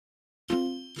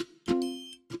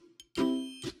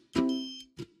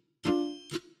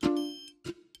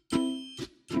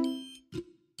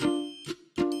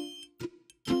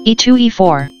e2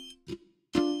 e4,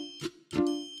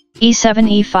 e7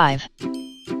 e5,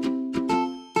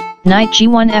 knight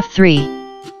g1 f3,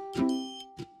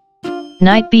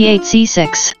 knight b8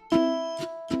 c6,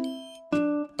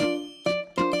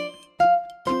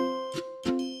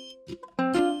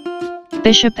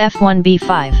 bishop f1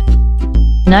 b5,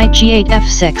 knight g8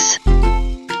 f6,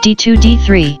 d2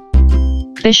 d3,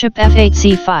 bishop f8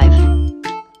 c5,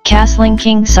 castling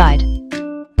king side,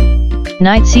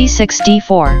 knight c6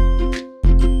 d4,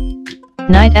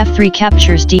 knight f3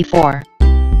 captures d4,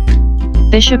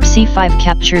 bishop c5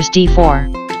 captures d4,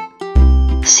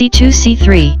 c2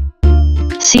 c3,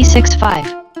 c6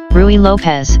 5, Rui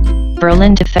Lopez,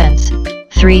 Berlin Defense,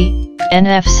 3,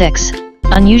 nf6,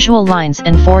 unusual lines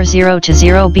and 4-0 to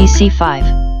 0 bc5,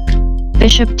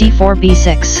 bishop d4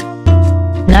 b6,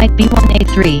 knight b1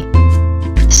 a3,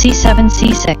 c7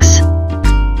 c6,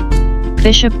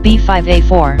 bishop b5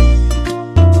 a4,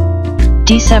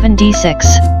 d7 d6,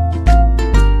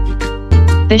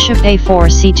 bishop a4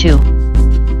 c2,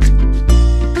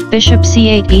 bishop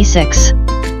c8 e6,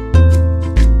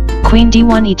 queen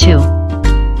d1 e2,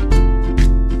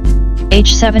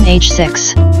 h7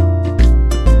 h6,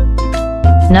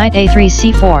 knight a3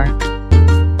 c4,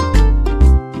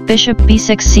 bishop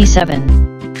b6 c7,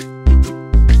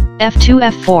 f2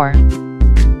 f4,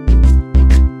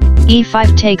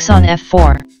 e5 takes on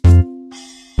f4,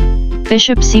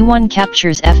 bishop c1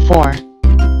 captures f4,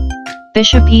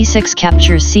 bishop e6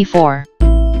 captures c4,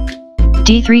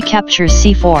 d3 captures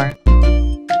c4,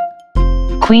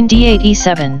 queen d8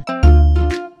 e7,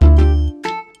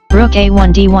 rook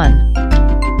a1 d1,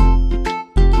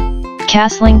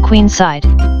 castling queen side,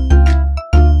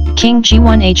 king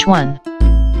g1 h1,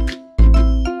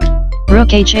 rook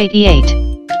h8 e8,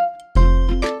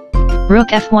 rook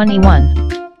f1 e1,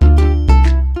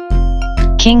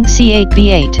 king c8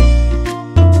 b8,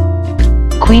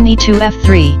 queen e2 f3,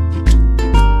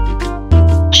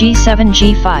 g7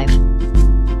 g5,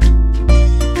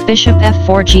 bishop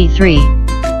f4 g3,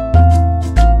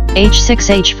 h6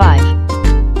 h5,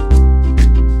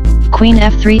 queen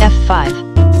f3 f5,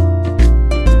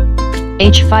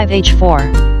 h5 h4,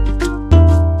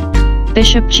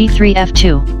 bishop g3 f2,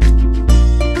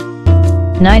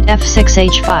 knight f6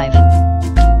 h5,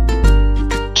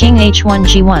 king h1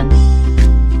 g1,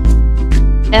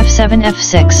 f7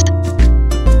 f6,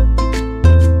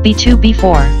 b2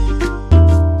 b4,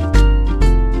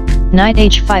 knight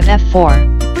h5 f4,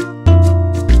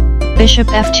 bishop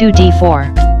f2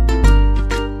 d4,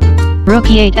 rook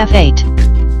e8 f8,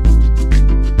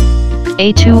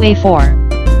 a2 a4,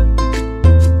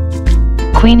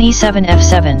 queen e7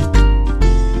 f7,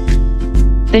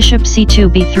 bishop c2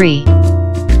 b3,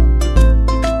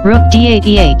 rook d8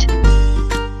 e8,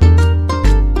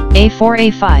 a4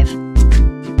 a5,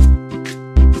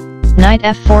 knight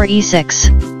f4 e6,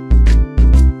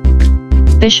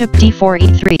 bishop d4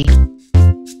 e3,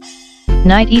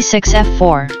 knight e6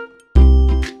 f4,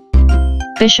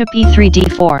 bishop e3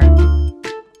 d4,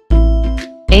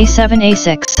 a7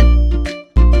 a6,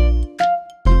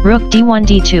 rook d1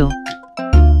 d2,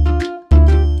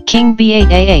 king b8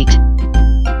 a8,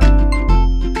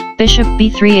 bishop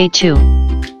b3 a2,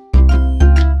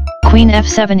 queen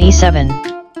f7 e7,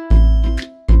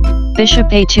 bishop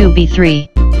a2 b3,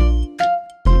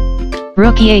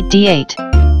 rook e8 d8,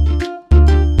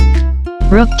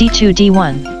 rook d2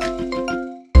 d1,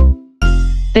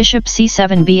 bishop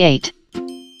c7 b8,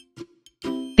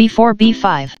 b4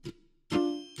 b5,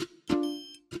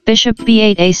 bishop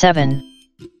b8 a7,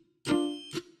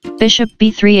 bishop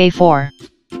b3 a4,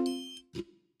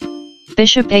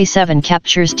 bishop a7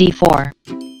 captures d4,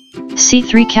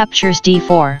 c3 captures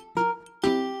d4,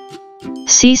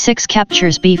 c6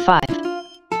 captures b5,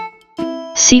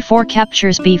 c4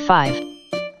 captures b5,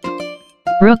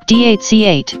 rook d8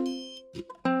 c8,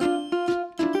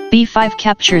 b5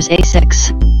 captures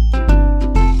a6,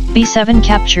 b7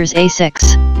 captures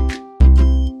a6,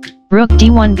 rook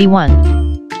d1 b1,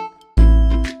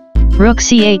 rook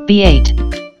c8 b8,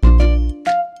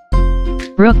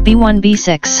 rook b1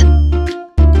 b6,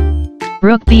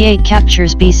 rook b8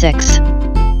 captures b6,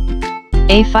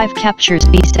 a5 captures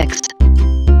b6,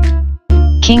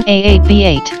 king a8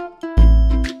 b8,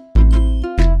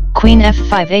 queen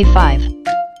f5 a5,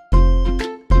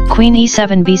 queen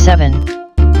e7 b7,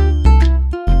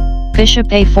 bishop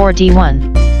a4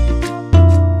 d1,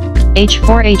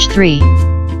 h4 h3.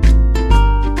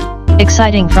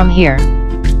 Exciting from here.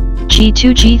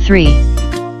 g2 g3,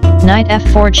 knight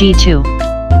f4 g2,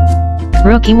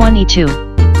 rook e1 e2,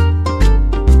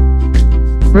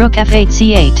 rook f8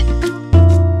 c8,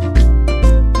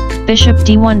 bishop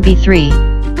d1 b3,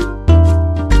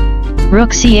 rook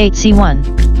c8 c1,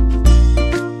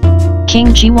 King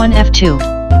G1 F2.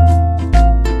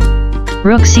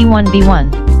 Rook C1 B1.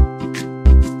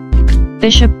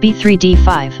 Bishop B3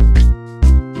 D5.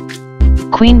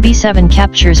 Queen B7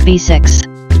 captures B6.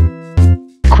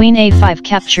 Queen A5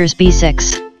 captures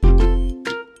B6.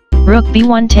 Rook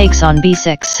B1 takes on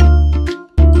B6.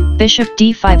 Bishop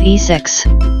D5 E6.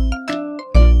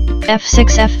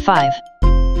 F6 F5.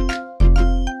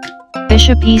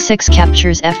 Bishop E6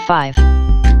 captures F5.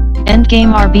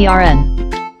 Endgame RBRN.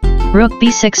 Rook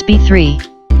B6 B3.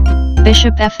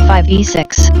 Bishop F5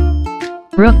 E6.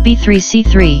 Rook B3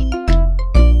 C3.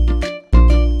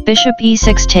 Bishop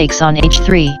E6 takes on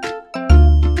H3.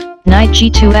 Knight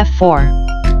G2 F4.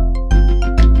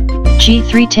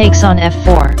 G3 takes on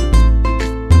F4.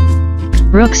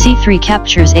 Rook C3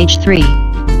 captures H3.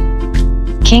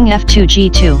 King F2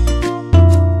 G2.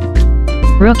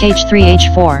 Rook H3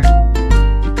 H4.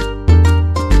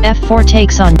 F4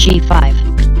 takes on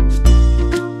G5.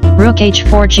 Rook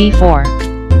H4 G4.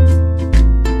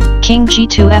 King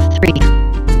G2 F3.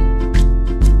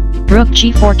 Rook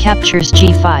G4 captures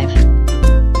G5.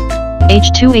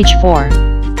 H2 H4.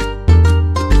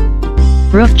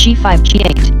 Rook G5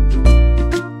 G8.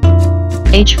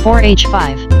 H4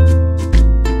 H5.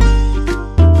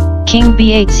 King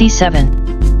B8 C7.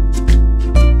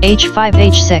 H5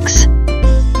 H6.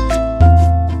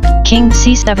 King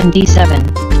C7 D7.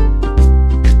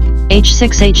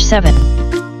 H6 H7.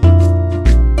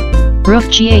 Rook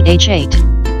G8 H8.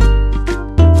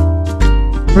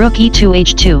 Rook E2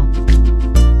 H2.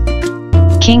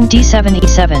 King D7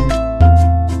 E7.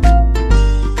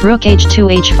 Rook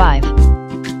H2 H5.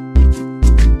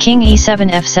 King E7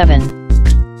 F7.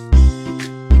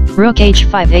 Rook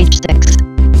H5 H6.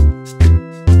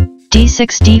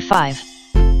 D6 D5.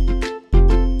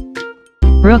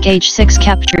 Rook H6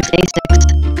 captures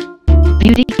A6.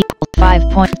 Beauty equals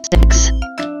 5.6.